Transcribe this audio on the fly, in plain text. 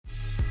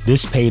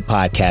This paid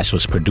podcast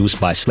was produced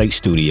by Slate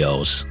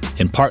Studios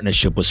in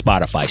partnership with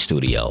Spotify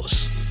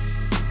Studios.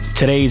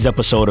 Today's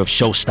episode of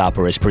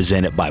Showstopper is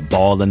presented by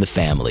Ball and the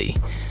Family,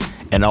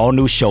 an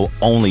all-new show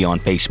only on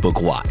Facebook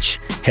Watch.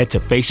 Head to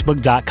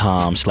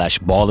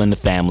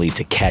facebook.com/ballandthefamily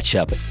to catch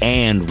up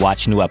and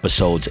watch new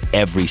episodes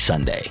every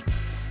Sunday.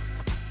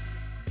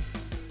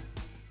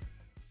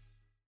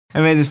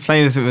 I made this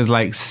playlist that was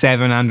like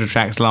 700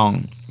 tracks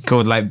long,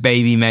 called like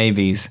Baby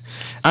Maybes.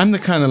 I'm the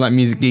kind of like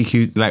music geek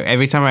who, like,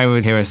 every time I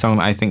would hear a song,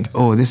 I think,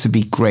 oh, this would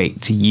be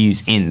great to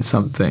use in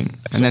something.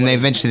 And then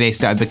they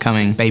started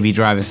becoming Baby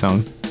Driver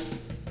songs.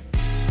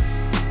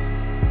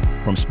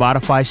 From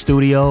Spotify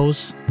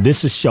Studios,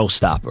 this is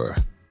Showstopper,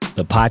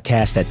 the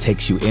podcast that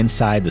takes you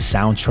inside the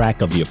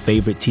soundtrack of your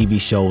favorite TV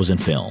shows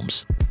and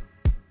films.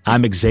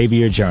 I'm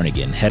Xavier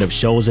Jernigan, head of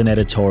shows and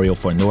editorial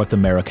for North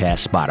America at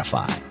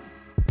Spotify.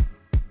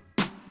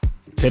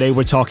 Today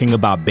we're talking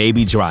about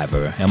Baby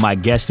Driver, and my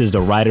guest is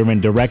the writer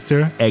and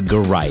director,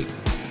 Edgar Wright.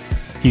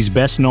 He's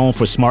best known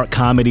for smart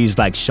comedies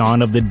like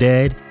Shaun of the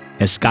Dead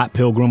and Scott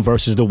Pilgrim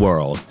vs. the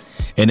World.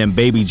 And in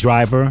Baby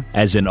Driver,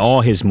 as in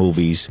all his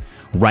movies,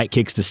 Wright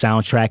kicks the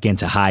soundtrack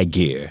into high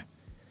gear.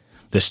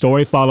 The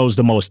story follows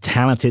the most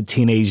talented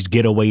teenage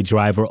getaway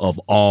driver of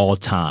all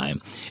time,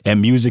 and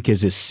music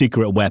is his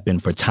secret weapon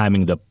for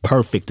timing the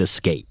perfect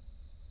escape.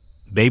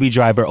 Baby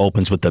Driver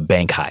opens with a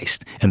bank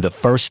heist, and the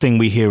first thing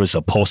we hear is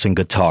a pulsing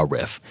guitar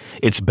riff.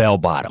 It's Bell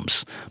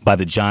Bottoms by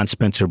the John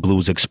Spencer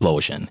Blues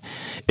Explosion.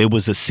 It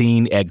was a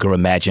scene Edgar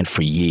imagined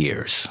for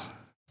years.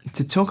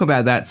 To talk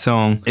about that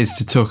song is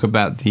to talk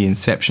about the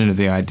inception of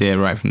the idea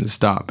right from the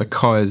start,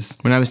 because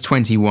when I was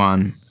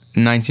 21,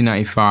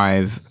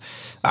 1995,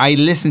 I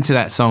listened to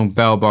that song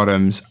Bell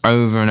Bottoms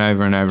over and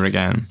over and over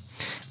again.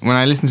 When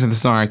I listened to the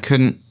song, I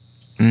couldn't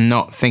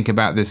not think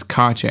about this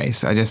car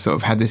chase. I just sort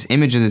of had this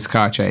image of this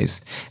car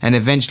chase, and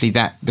eventually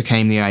that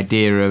became the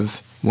idea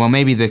of, well,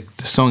 maybe the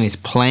song is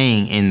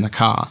playing in the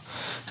car,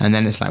 and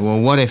then it's like,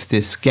 well, what if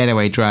this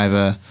getaway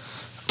driver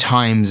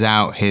times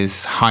out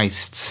his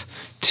heists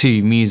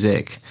to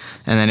music?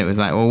 And then it was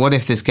like, well, what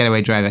if this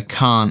getaway driver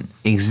can't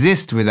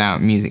exist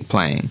without music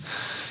playing?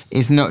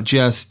 It's not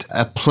just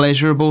a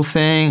pleasurable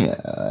thing,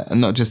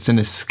 not just an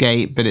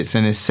escape, but it's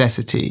a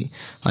necessity.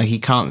 Like, he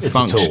can't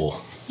function. It's a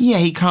tool. Yeah,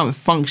 he can't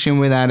function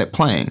without it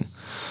playing.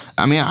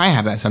 I mean, I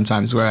have that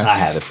sometimes where... I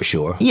have it for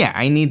sure. Yeah,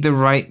 I need the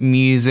right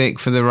music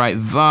for the right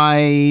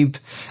vibe.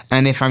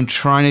 And if I'm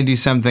trying to do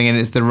something and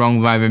it's the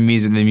wrong vibe of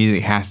music, the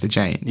music has to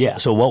change. Yeah,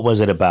 so what was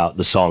it about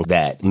the song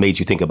that made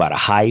you think about a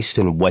heist,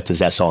 and what does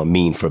that song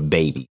mean for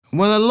Baby?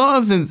 Well, a lot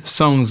of the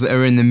songs that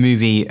are in the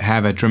movie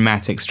have a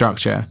dramatic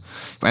structure.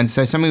 And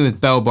so something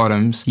with Bell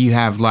Bottoms, you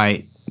have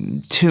like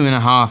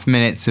 2.5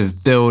 minutes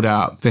of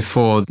build-up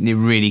before it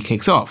really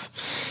kicks off.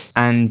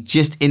 And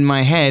just in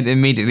my head,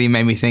 immediately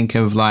made me think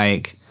of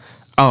like,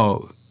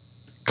 oh,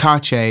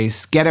 car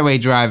chase, getaway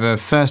driver,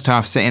 first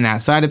half sitting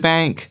outside a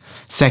bank,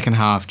 second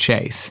half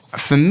chase.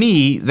 For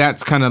me,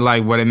 that's kind of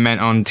like what it meant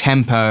on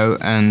tempo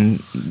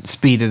and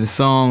speed of the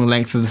song,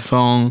 length of the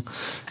song.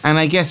 And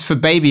I guess for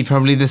Baby,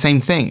 probably the same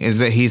thing, is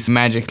that he's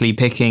magically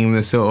picking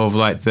the sort of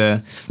like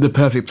the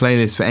perfect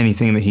playlist for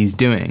anything that he's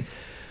doing.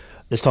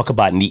 Let's talk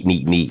about Neat,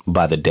 Neat, Neat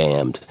by The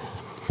Damned.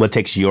 What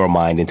takes your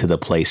mind into the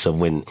place of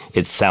when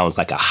it sounds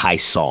like a heist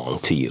song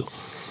to you?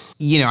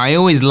 You know, I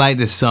always liked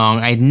this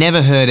song. I'd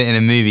never heard it in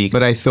a movie,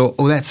 but I thought,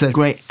 oh, that's a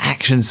great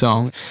action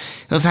song.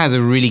 It also has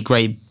a really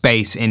great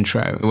bass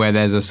intro where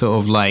there's a sort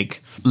of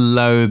like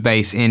low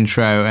bass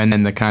intro and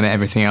then the kind of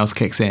everything else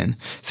kicks in.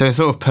 So it's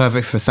sort of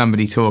perfect for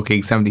somebody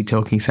talking,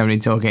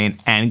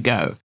 and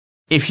go.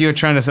 If you're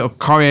trying to sort of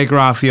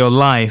choreograph your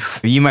life,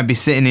 you might be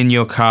sitting in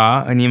your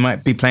car and you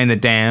might be playing The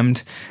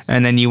Damned,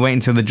 and then you wait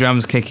until the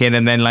drums kick in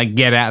and then like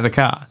get out of the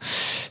car.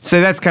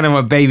 So that's kind of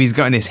what Baby's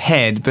got in his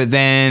head. But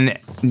then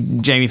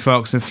Jamie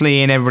Foxx and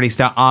Flea and everybody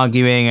start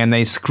arguing and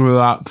they screw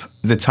up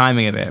the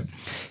timing of it.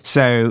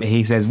 So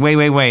he says,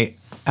 wait,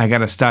 I got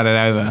to start it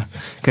over,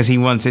 because he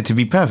wants it to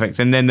be perfect.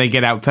 And then they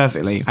get out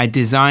perfectly. I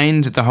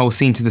designed the whole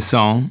scene to the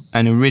song,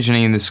 and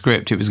originally in the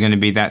script it was going to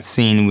be that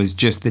scene was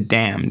just The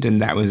Damned and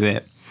that was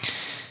it.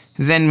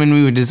 Then when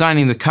we were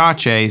designing the car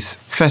chase,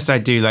 first I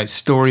do like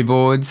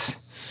storyboards,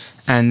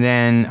 and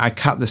then I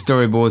cut the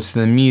storyboards to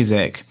the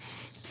music.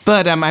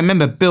 But I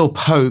remember Bill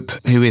Pope,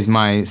 who is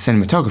my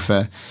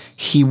cinematographer,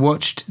 he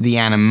watched the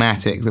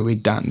animatic that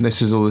we'd done. This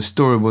was all the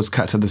storyboards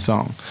cut to the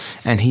song.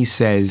 And he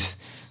says,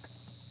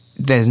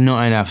 there's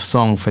not enough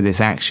song for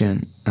this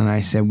action. And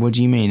I said, what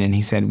do you mean? And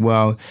he said,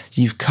 well,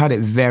 you've cut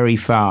it very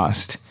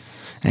fast.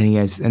 And he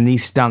goes, and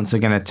these stunts are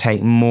going to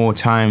take more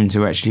time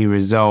to actually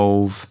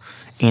resolve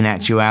in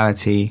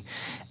actuality,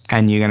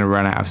 and you're going to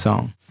run out of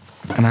song.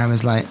 And I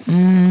was like,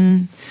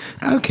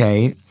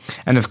 okay.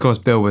 And of course,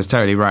 Bill was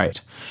totally right.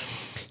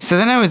 So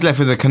then I was left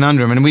with a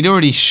conundrum, and we'd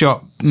already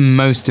shot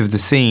most of the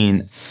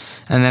scene.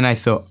 And then I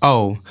thought,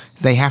 oh,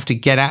 they have to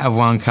get out of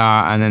one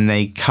car and then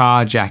they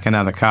carjack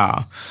another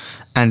car.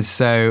 And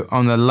so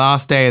on the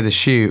last day of the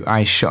shoot,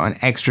 I shot an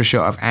extra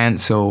shot of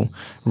Ansel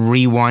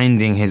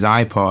rewinding his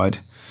iPod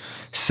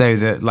so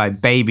that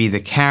like Baby, the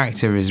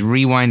character, is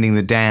rewinding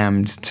The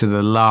Damned to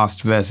the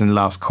last verse and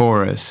last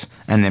chorus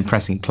and then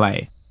pressing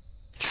play.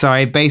 So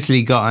I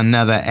basically got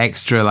another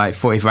extra like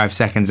 45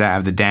 seconds out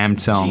of the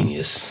Damned song.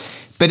 Genius.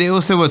 But it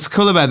also, what's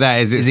cool about that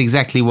is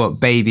exactly what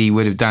Baby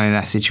would have done in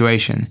that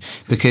situation,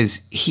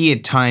 because he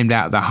had timed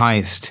out the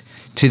heist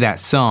to that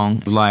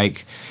song.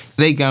 Like,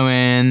 they go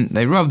in,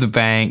 they rob the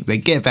bank, they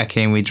get back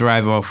in, we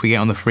drive off, we get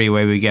on the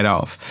freeway, we get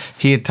off.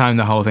 He had timed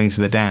the whole thing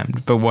to The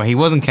Damned. But what he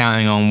wasn't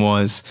counting on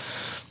was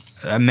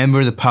a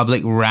member of the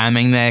public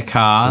ramming their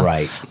car.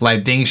 Right.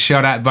 Like being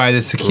shot at by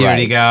the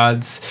security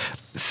guards.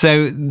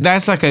 So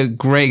that's like a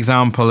great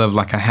example of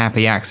like a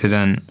happy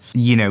accident,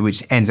 you know,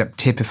 which ends up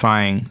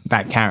typifying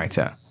that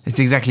character. It's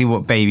exactly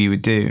what Baby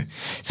would do.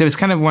 So it's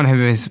kind of one of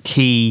his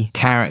key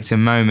character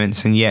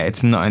moments, and yet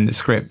it's not in the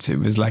script. It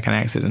was like an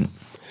accident.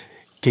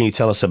 Can you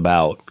tell us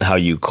about how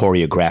you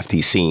choreograph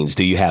these scenes?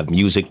 Do you have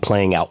music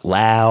playing out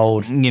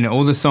loud? You know,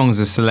 all the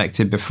songs are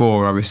selected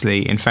before,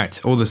 obviously. In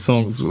fact, all the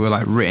songs were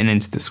like written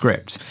into the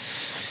script.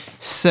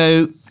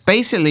 So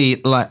basically,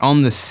 like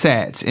on the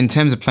set, in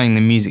terms of playing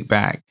the music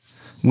back,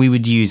 we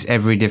would use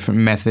every different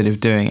method of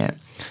doing it.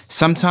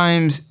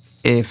 Sometimes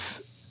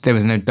if there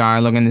was no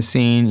dialogue in the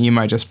scene, you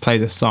might just play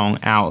the song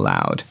out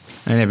loud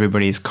and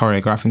everybody's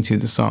choreographing to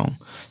the song.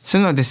 So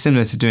not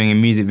dissimilar to doing a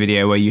music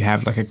video where you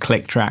have like a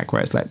click track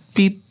where it's like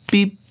beep,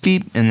 beep,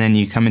 beep, and then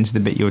you come into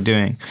the bit you're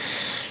doing.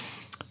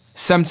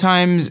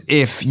 Sometimes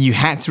if you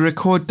had to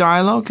record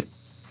dialogue,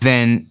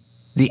 then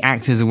the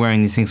actors are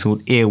wearing these things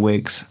called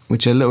earwigs,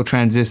 which are little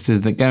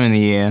transistors that go in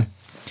the ear.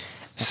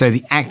 So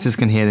the actors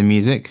can hear the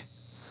music,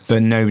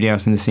 but nobody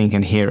else in the scene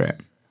can hear it.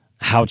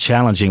 How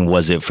challenging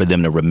was it for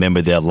them to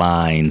remember their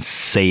lines,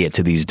 say it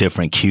to these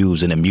different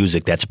cues in the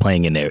music that's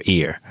playing in their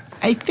ear?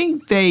 I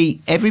think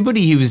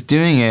everybody who was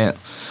doing it,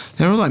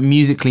 they're all like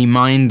musically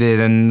minded,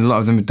 and a lot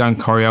of them had done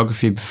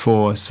choreography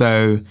before.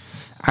 So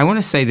I want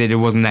to say that it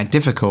wasn't that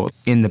difficult.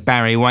 In the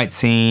Barry White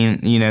scene,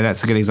 you know,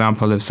 that's a good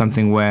example of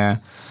something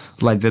where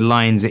like the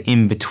lines are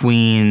in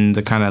between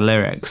the kind of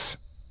lyrics.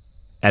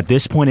 At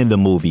this point in the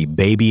movie,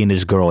 Baby and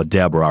his girl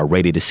Deborah are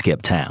ready to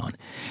skip town.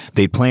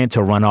 They plan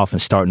to run off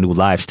and start new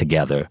lives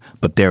together,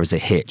 but there's a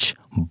hitch.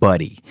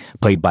 Buddy,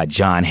 played by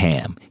John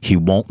Hamm, he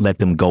won't let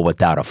them go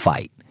without a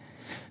fight.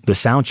 The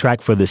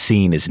soundtrack for the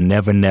scene is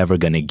Never Never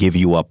Gonna Give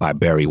You Up by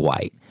Barry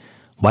White.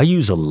 Why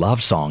use a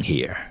love song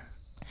here?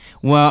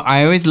 Well,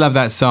 I always love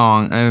that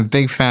song. I'm a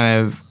big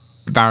fan of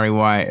Barry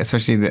White,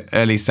 especially the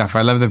early stuff.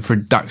 I love the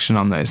production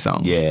on those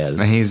songs.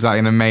 Yeah. He's like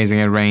an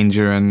amazing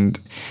arranger, and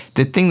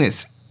the thing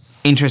that's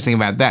interesting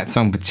about that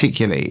song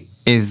particularly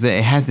is that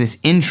it has this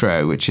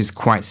intro which is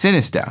quite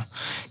sinister.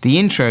 The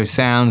intro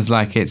sounds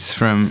like it's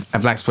from a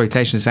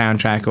blaxploitation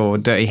soundtrack or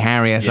Dirty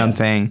Harry or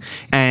something,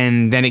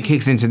 and then it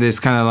kicks into this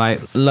kind of like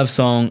love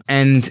song,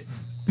 and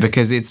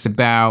because it's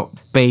about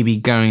Baby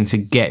going to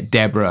get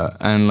Deborah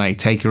and like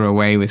take her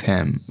away with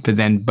him, but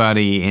then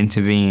Buddy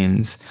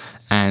intervenes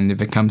and it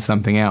becomes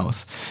something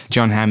else.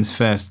 John Hamm's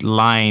first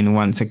line,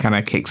 once it kind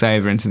of kicks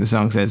over into the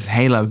song, says,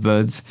 "Hey, love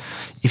buds."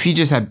 If you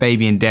just had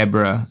Baby and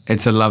Deborah,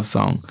 it's a love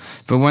song.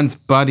 But once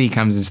Buddy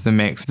comes into the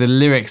mix, the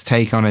lyrics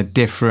take on a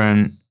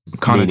different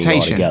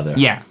connotation.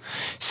 Yeah.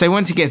 So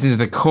once it gets into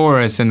the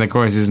chorus, and the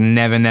chorus is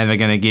never, never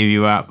gonna give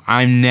you up.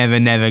 I'm never,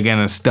 never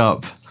gonna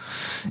stop.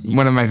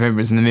 One of my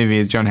favorites in the movie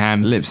is John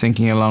Hamm lip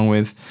syncing along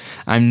with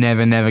 "I'm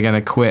never, never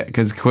gonna quit,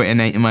 because quitting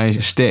ain't my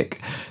shtick."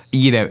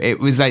 You know, it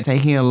was like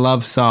taking a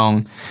love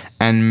song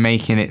and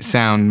making it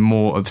sound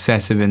more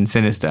obsessive and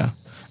sinister.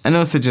 And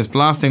also just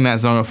blasting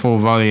that song at full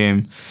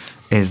volume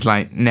is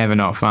like never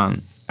not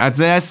fun.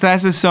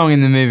 That's a song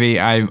in the movie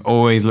I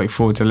always look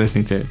forward to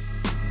listening to.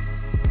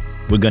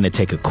 We're going to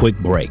take a quick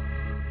break.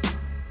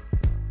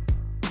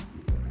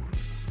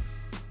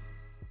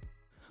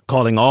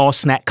 Calling all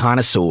snack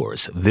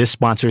connoisseurs, this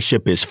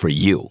sponsorship is for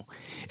you.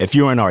 If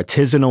you're an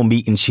artisanal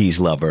meat and cheese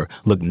lover,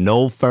 look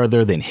no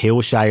further than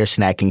Hillshire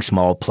Snacking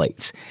Small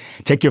Plates.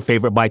 Take your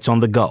favorite bites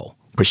on the go.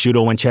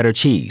 Prosciutto and cheddar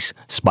cheese,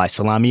 spiced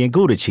salami and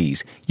Gouda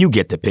cheese. You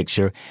get the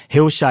picture.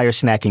 Hillshire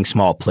Snacking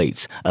Small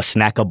Plates, a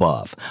snack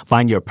above.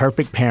 Find your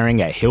perfect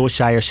pairing at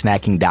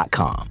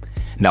hillshiresnacking.com.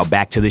 Now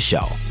back to the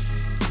show.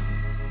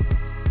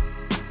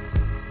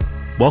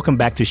 Welcome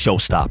back to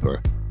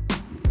Showstopper.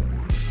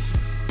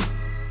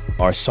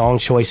 Are song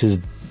choices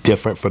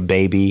different for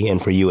Baby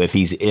and for you if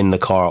he's in the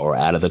car or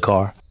out of the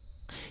car?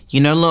 You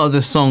know, a lot of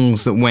the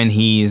songs that when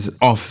he's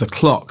off the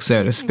clock,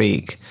 so to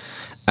speak,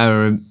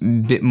 are a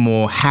bit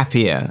more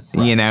happier,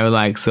 right. You know,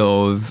 like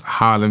sort of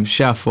Harlem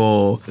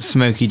Shuffle,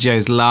 Smokey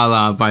Joe's La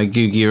La by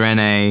Gugu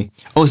Rene.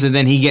 Also,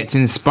 then he gets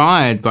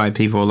inspired by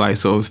people, like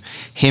sort of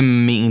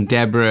him meeting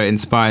Deborah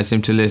inspires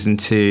him to listen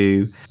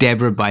to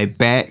Deborah by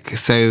Beck.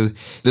 So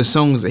the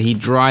songs that he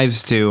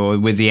drives to or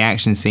with the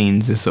action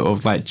scenes are sort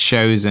of like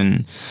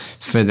chosen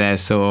for their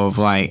sort of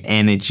like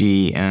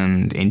energy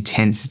and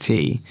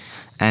intensity.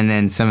 And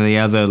then some of the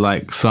other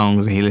like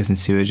songs that he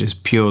listens to are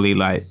just purely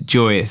like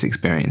joyous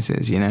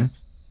experiences, you know?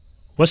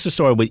 What's the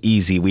story with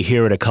Easy? We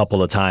hear it a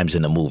couple of times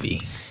in the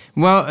movie.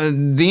 Well,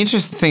 the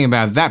interesting thing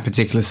about that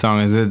particular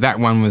song is that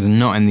one was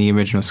not in the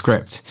original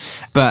script.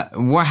 But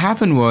what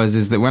happened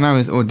is that when I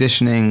was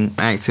auditioning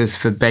actors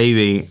for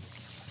Baby,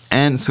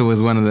 Ansel was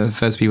one of the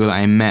first people that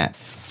I met.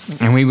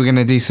 And we were going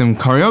to do some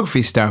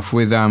choreography stuff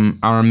with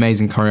our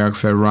amazing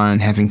choreographer, Ryan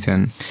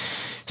Heffington.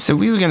 So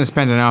we were going to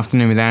spend an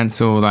afternoon with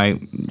Ansel,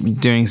 like,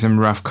 doing some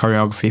rough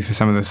choreography for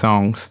some of the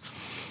songs.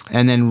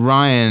 And then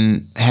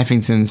Ryan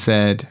Heffington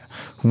said,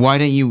 why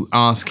don't you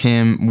ask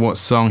him what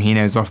song he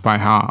knows off by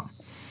heart?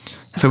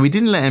 So we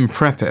didn't let him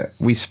prep it.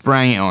 We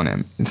sprang it on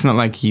him. It's not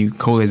like you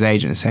call his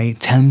agent and say,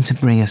 tell him to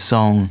bring a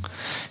song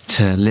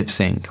to lip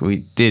sync. We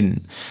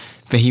didn't.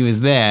 But he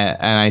was there,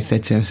 and I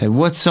said to him,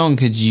 what song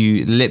could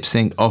you lip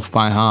sync off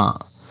by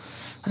heart?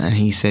 And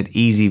he said,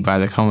 Easy by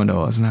the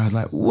Commodores. And I was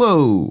like,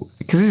 whoa,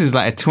 because this is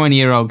like a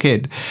 20-year-old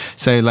kid.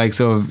 So like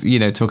sort of, you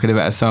know, talking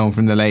about a song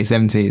from the late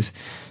 70s.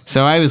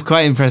 So I was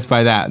quite impressed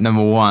by that,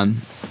 number one.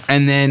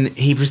 And then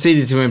he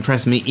proceeded to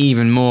impress me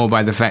even more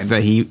by the fact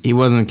that he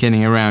wasn't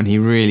kidding around. He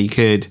really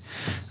could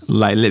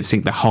like lip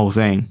sync the whole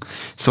thing.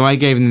 So I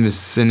gave him this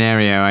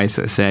scenario. I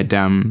sort of said,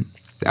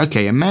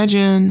 okay,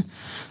 imagine,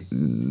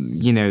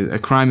 you know, a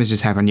crime has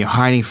just happened. You're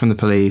hiding from the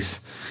police,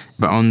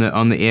 but on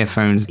the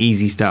earphones,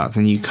 Easy starts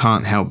and you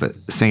can't help but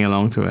sing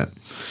along to it.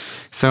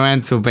 So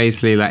Ansel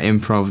basically like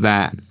improv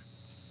that.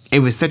 It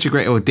was such a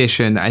great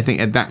audition. I think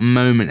at that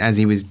moment as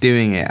he was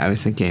doing it, I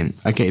was thinking,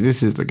 okay,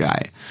 this is the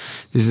guy.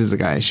 This is the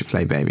guy who should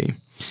play Baby.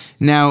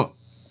 Now,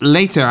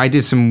 later I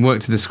did some work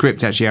to the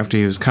script actually after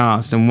he was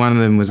cast, and one of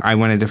them was I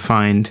wanted to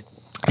find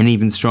an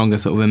even stronger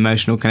sort of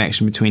emotional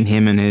connection between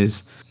him and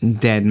his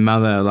dead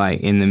mother, like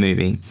in the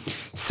movie.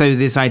 So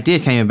this idea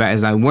came about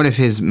is like, what if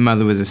his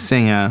mother was a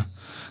singer,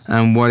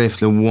 and what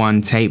if the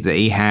one tape that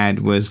he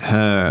had was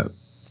her?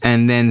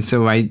 And then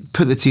so I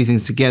put the two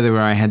things together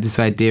where I had this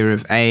idea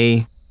of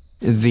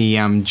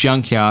the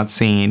junkyard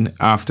scene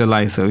after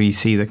like sort of you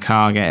see the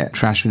car get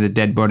trashed with a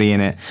dead body in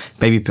it.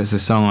 Baby puts a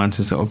song on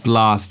to sort of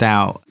blast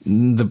out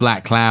the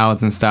black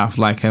clouds and stuff,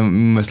 like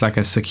almost like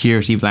a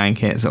security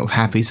blanket sort of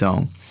happy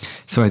song.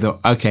 So I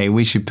thought, okay,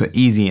 we should put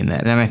Easy in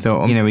there. Then I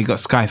thought, you know, we got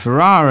Sky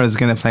Ferrara's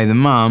going to play the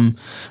mum.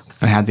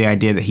 I had the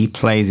idea that he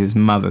plays his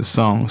mother's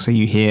song, so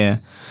you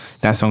hear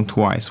that song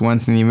twice,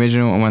 once in the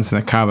original and once in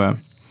the cover.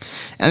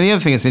 And the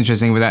other thing that's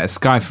interesting with that is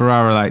Sky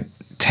Ferrara like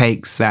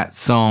takes that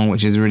song,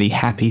 which is a really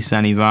happy,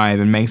 sunny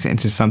vibe, and makes it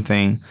into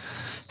something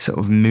sort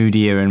of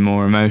moodier and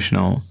more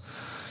emotional.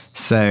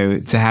 So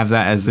to have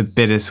that as the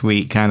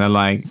bittersweet kind of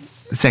like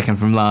second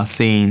from last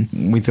scene,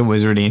 we thought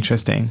was really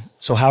interesting.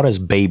 So how does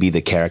Baby,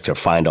 the character,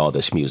 find all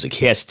this music?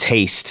 He has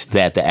taste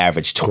that the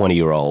average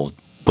 20-year-old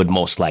would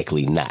most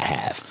likely not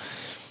have.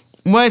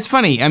 Well, it's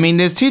funny. I mean,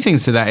 there's two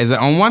things to that. Is that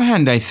on one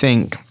hand, I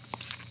think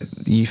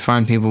you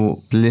find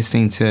people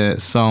listening to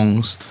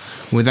songs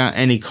without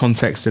any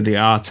context of the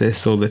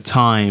artist or the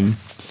time,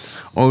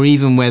 or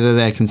even whether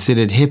they're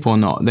considered hip or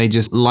not. They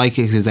just like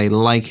it because they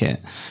like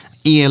it.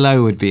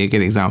 ELO would be a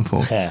good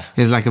example. Yeah.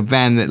 It's like a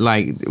band that,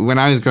 like, when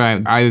I was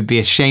growing up, I would be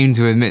ashamed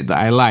to admit that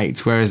I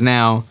liked, whereas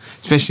now,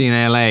 especially in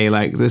LA,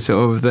 like the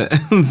sort of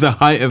the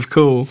height of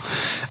cool.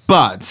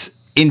 But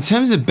in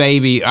terms of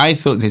Baby, I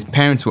thought his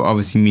parents were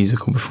obviously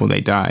musical before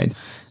they died.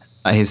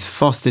 His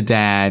foster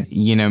dad,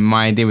 you know,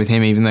 my idea with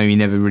him, even though he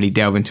never really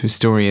delved into his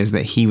story, is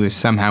that he was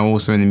somehow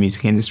also in the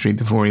music industry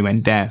before he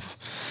went deaf.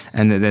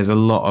 And that there's a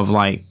lot of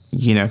like,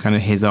 you know, kind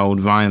of his old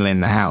vinyl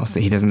in the house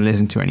that he doesn't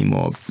listen to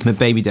anymore. But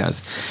Baby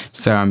does.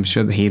 So I'm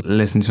sure that he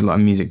listened to a lot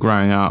of music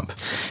growing up.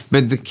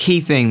 But the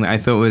key thing that I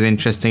thought was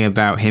interesting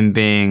about him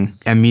being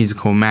a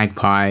musical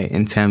magpie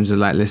in terms of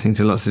like listening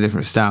to lots of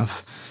different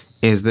stuff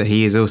is that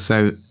he is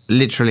also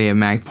literally a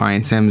magpie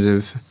in terms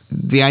of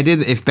the idea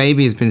that if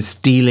Baby has been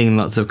stealing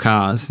lots of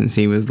cars since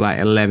he was like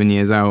 11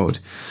 years old,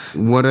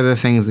 what are the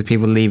things that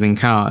people leave in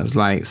cars?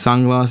 Like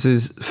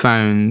sunglasses,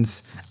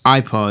 phones,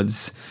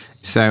 iPods.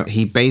 So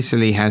he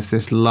basically has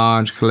this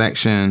large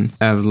collection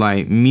of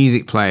like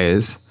music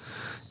players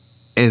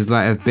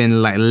have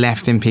been like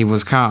left in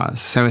people's cars.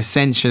 So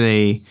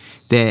essentially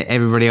they're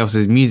everybody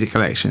else's music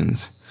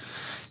collections.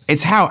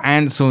 It's how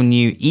Ansel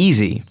knew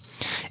Easy.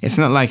 It's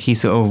not like he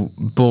sort of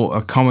bought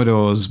a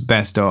Commodore's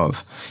best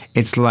of.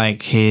 It's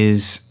like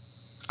his,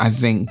 I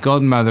think,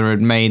 godmother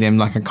had made him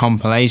like a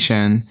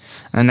compilation,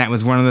 and that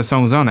was one of the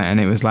songs on it. And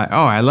it was like,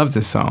 oh, I love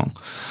this song.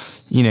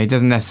 You know, he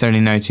doesn't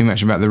necessarily know too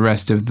much about the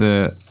rest of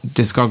the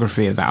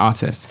discography of that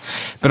artist.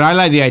 But I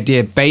like the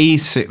idea,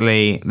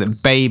 basically,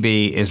 that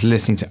Baby is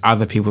listening to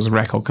other people's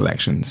record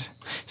collections.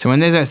 So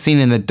when there's that scene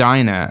in the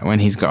diner when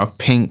he's got a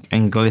pink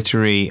and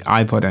glittery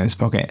iPod in his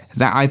pocket,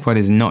 that iPod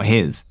is not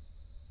his.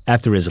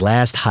 After his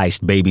last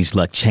heist, Baby's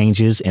luck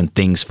changes and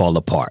things fall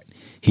apart.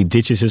 He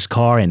ditches his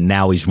car and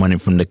now he's running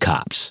from the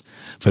cops.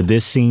 For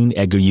this scene,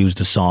 Edgar used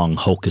the song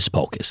Hocus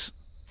Pocus.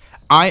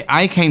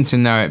 I came to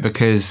know it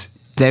because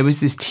there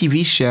was this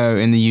TV show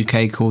in the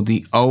UK called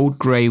The Old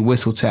Grey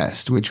Whistle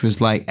Test, which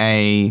was like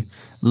a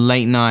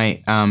late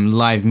night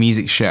live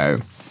music show.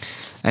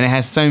 And it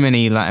has so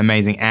many like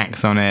amazing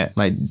acts on it,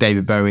 like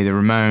David Bowie, the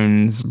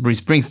Ramones,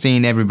 Bruce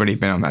Springsteen, everybody had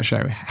been on that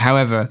show.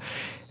 However,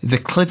 the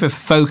clip of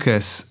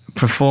Focus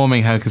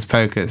performing Hocus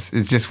Pocus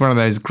is just one of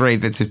those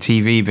great bits of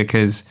TV,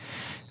 because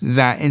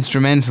that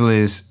instrumental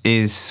is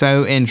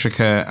so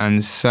intricate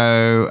and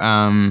so,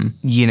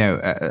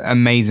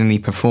 amazingly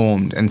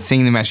performed, and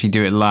seeing them actually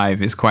do it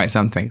live is quite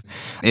something.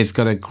 It's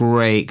got a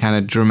great kind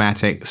of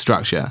dramatic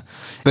structure,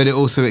 but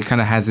it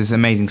kind of has this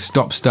amazing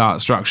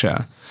stop-start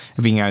structure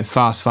of being going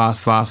fast,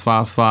 fast, fast,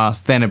 fast,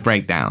 fast, then a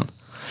breakdown.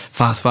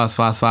 Fast, fast,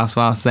 fast, fast,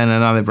 fast, then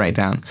another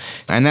breakdown.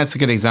 And that's a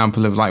good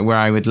example of like where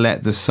I would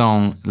let the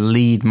song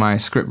lead my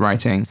script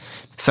writing.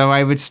 So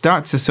I would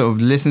start to sort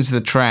of listen to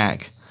the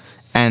track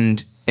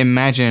and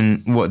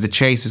imagine what the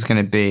chase was going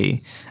to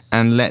be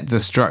and let the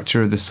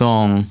structure of the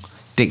song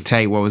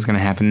dictate what was going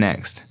to happen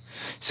next.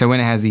 So when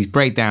it has these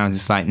breakdowns,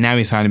 it's like, now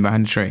he's hiding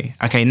behind a tree.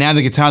 Okay, now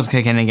the guitar's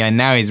kicking again,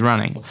 now he's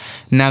running.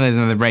 Now there's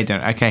another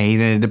breakdown. Okay,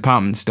 he's in a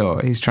department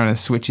store. He's trying to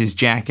switch his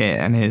jacket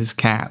and his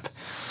cap.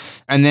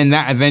 And then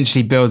that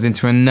eventually builds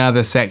into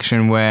another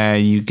section where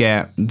you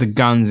get the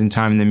guns in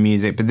time in the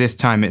music, but this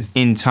time it's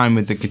in time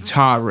with the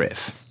guitar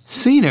riff.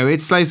 So,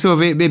 it's like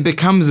sort of, it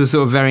becomes a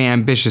sort of very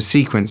ambitious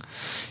sequence.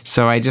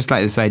 So I just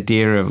like this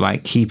idea of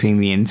like keeping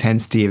the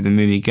intensity of the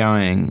movie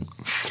going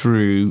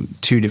through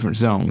two different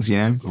songs,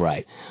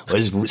 Right. Well,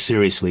 it's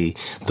seriously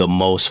the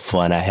most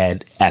fun I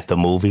had at the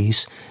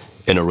movies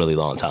in a really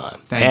long time.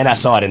 And I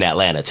saw it in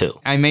Atlanta too.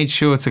 I made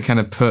sure to kind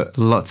of put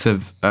lots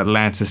of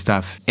Atlanta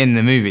stuff in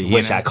the movie.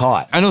 Which I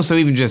caught. And also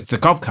even just the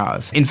cop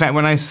cars. In fact,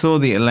 when I saw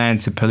the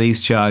Atlanta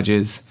police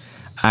charges,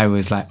 I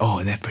was like,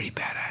 oh, they're pretty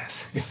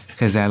badass.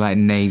 Because they're like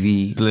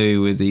navy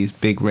blue with these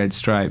big red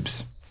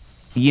stripes.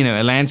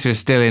 Atlanta is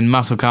still in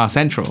Muscle Car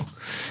Central.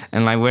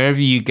 And like wherever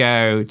you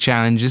go,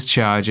 Challengers,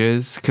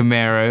 Chargers,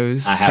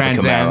 Camaros, I have Trans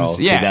a Camaro. Ams.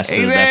 See, that's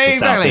the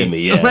South in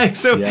me,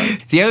 yeah.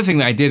 The other thing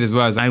that I did as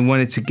well is I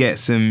wanted to get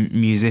some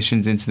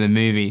musicians into the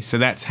movie. So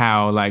that's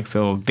how like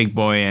sort of Big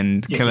Boy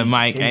and Killer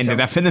Mike ended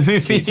up in the movie.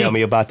 Can you tell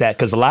me about that?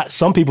 Because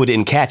some people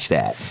didn't catch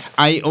that.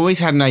 I always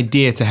had an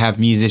idea to have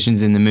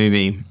musicians in the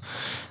movie.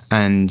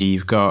 And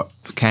you've got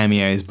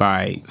cameos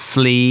by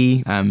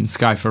Flea,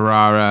 Sky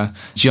Ferrara,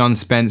 John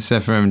Spencer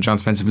from John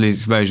Spencer Blues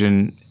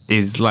Explosion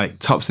is like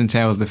tops and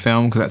tails of the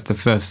film because that's the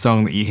first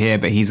song that you hear,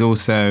 but he's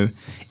also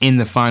in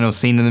the final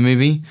scene of the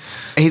movie.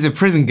 He's a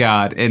prison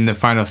guard in the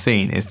final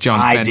scene. It's John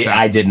Spencer.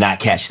 I did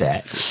not catch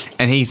that.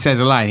 And he says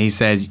a line. He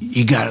says,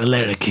 "You got a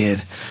letter,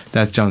 kid."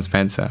 That's John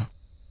Spencer.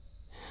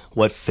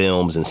 What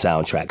films and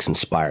soundtracks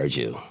inspired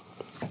you?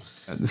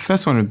 The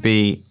first one would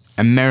be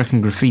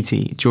American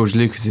Graffiti, George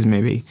Lucas's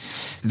movie.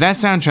 That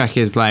soundtrack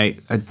is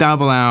like a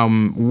double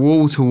album,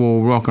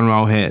 wall-to-wall rock and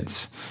roll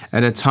hits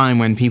at a time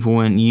when people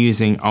weren't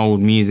using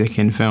old music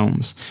in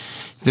films.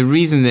 The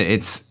reason that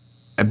it's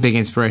a big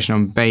inspiration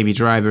on Baby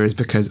Driver is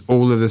because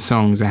all of the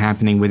songs are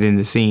happening within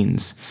the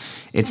scenes.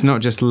 It's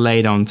not just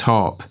laid on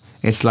top.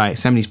 It's like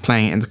somebody's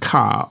playing it in the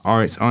car,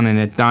 or it's on in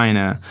a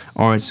diner,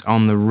 or it's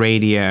on the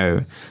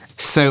radio.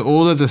 So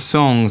all of the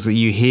songs that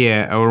you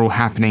hear are all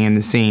happening in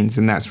the scenes,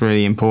 and that's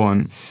really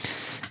important.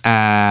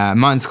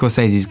 Martin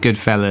Scorsese's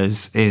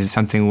Goodfellas is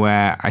something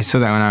where I saw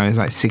that when I was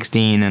like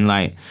 16, and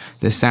like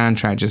the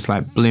soundtrack just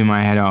like blew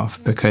my head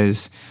off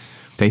because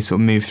they sort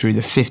of moved through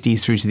the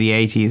 50s through to the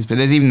 80s. But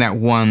there's even that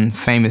one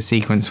famous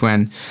sequence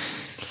when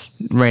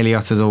Ray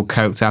Liotta's all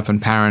coked up and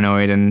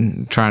paranoid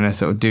and trying to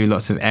sort of do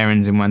lots of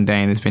errands in one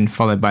day and has been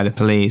followed by the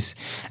police.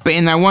 But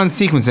in that one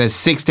sequence, there's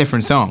 6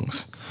 different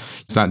songs.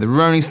 It's like the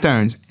Rolling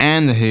Stones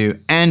and The Who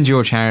and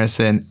George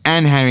Harrison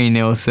and Harry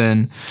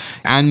Nilsson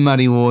and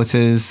Muddy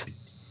Waters.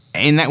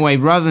 In that way,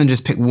 rather than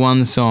just pick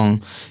one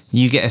song,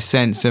 you get a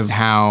sense of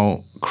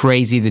how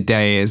crazy the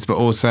day is, but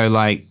also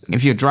like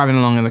if you're driving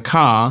along in the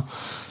car,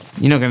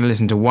 you're not going to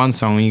listen to one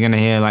song, you're going to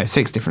hear like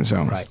 6 different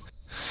songs. Right.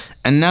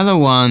 Another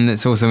one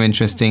that's also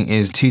interesting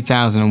is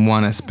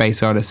 2001: A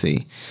Space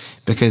Odyssey,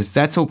 because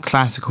that's all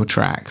classical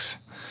tracks,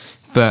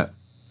 but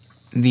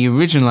the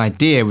original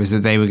idea was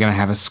that they were going to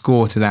have a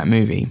score to that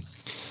movie.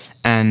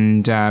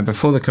 And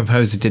before the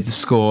composer did the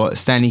score,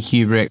 Stanley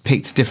Kubrick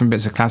picked different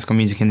bits of classical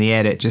music in the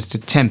edit just to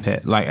temp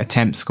it, like a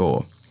temp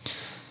score.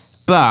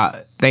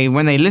 But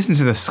when they listened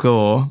to the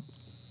score,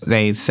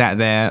 they sat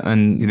there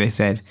and they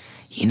said,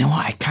 you know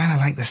what, I kind of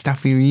like the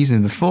stuff we were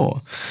using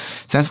before.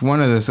 So that's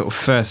one of the sort of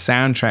first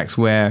soundtracks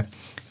where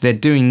they're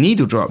doing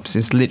needle drops.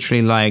 It's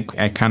literally like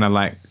a kind of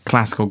like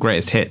classical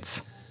greatest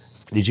hits.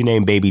 Did you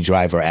name Baby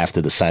Driver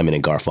after the Simon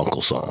and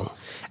Garfunkel song?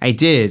 I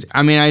did.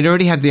 I mean, I'd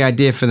already had the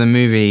idea for the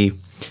movie,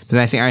 but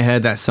I think I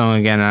heard that song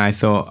again and I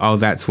thought, oh,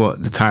 that's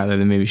what the title of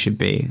the movie should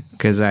be.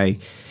 Because I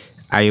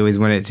always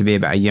wanted it to be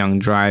about a young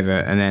driver.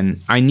 And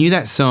then I knew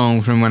that song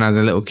from when I was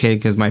a little kid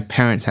because my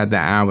parents had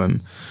that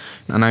album.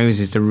 And I always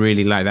used to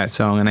really like that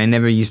song. And I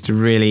never used to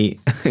really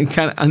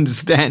kind of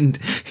understand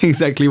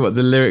exactly what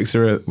the lyrics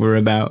were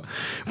about.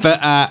 But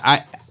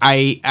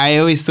I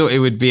always thought it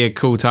would be a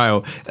cool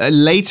title.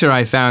 Later,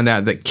 I found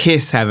out that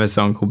Kiss have a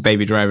song called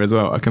Baby Driver as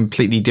well, a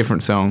completely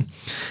different song.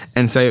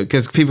 And so,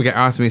 because people get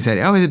asked me, said,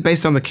 oh, is it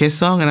based on the Kiss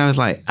song? And I was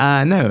like,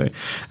 no.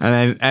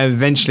 And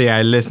eventually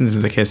I listened to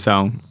the Kiss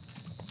song,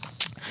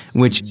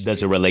 which...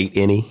 Does it relate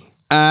any?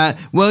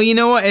 Well, you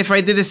know what? If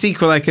I did a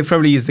sequel, I could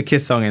probably use the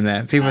Kiss song in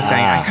there. People are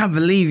saying, I can't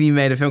believe you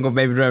made a film called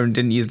Baby Driver and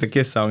didn't use the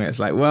Kiss song. It's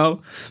like,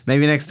 well,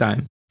 maybe next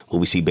time. Will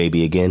we see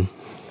Baby again?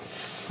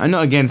 I'm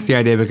not against the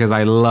idea because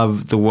I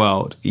love the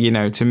world. You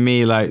know, to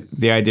me, like,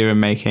 the idea of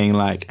making,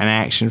 like, an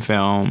action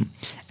film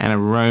and a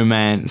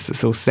romance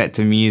that's all set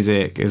to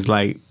music is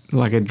like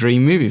a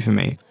dream movie for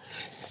me.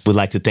 We'd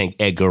like to thank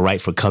Edgar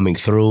Wright for coming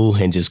through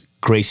and just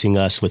gracing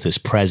us with his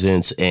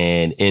presence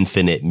and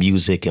infinite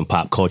music and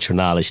pop culture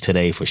knowledge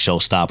today for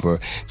Showstopper.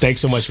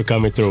 Thanks so much for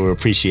coming through. We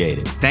appreciate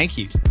it. Thank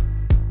you.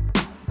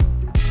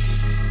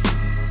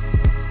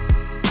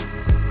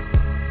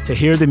 To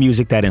hear the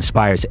music that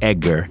inspires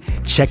Edgar,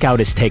 check out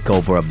his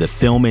takeover of the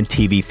Film and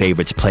TV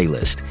Favorites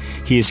playlist.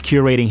 He is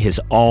curating his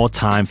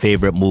all-time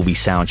favorite movie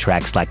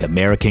soundtracks like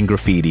American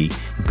Graffiti,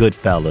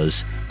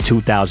 Goodfellas,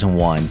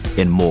 2001,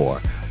 and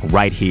more,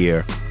 right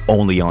here,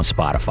 only on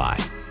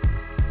Spotify.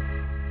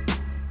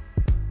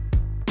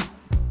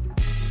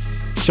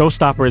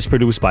 Showstopper is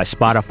produced by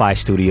Spotify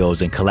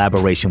Studios in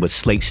collaboration with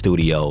Slate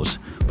Studios,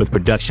 with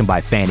production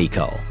by Fannie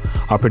Co.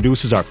 Our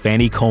producers are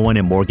Fannie Cohen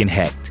and Morgan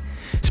Hecht.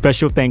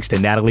 Special thanks to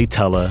Natalie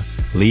Tulla,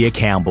 Leah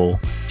Campbell,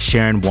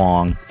 Sharon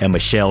Wong, and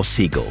Michelle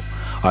Siegel.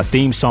 Our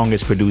theme song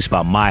is produced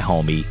by my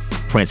homie,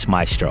 Prince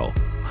Maestro.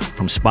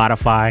 From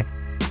Spotify,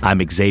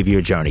 I'm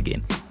Xavier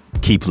Jernigan.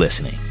 Keep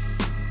listening.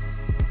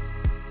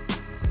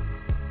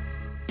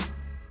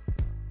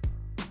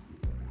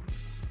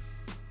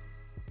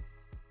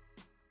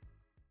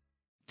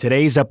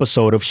 Today's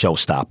episode of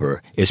Showstopper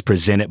is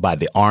presented by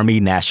the Army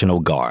National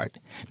Guard.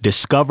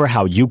 Discover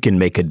how you can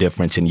make a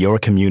difference in your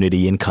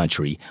community and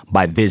country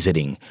by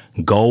visiting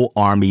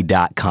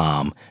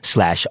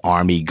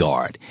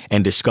goarmy.com/armyguard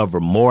and discover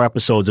more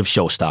episodes of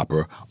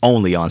Showstopper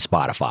only on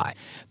Spotify.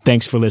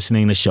 Thanks for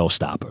listening to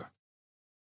Showstopper.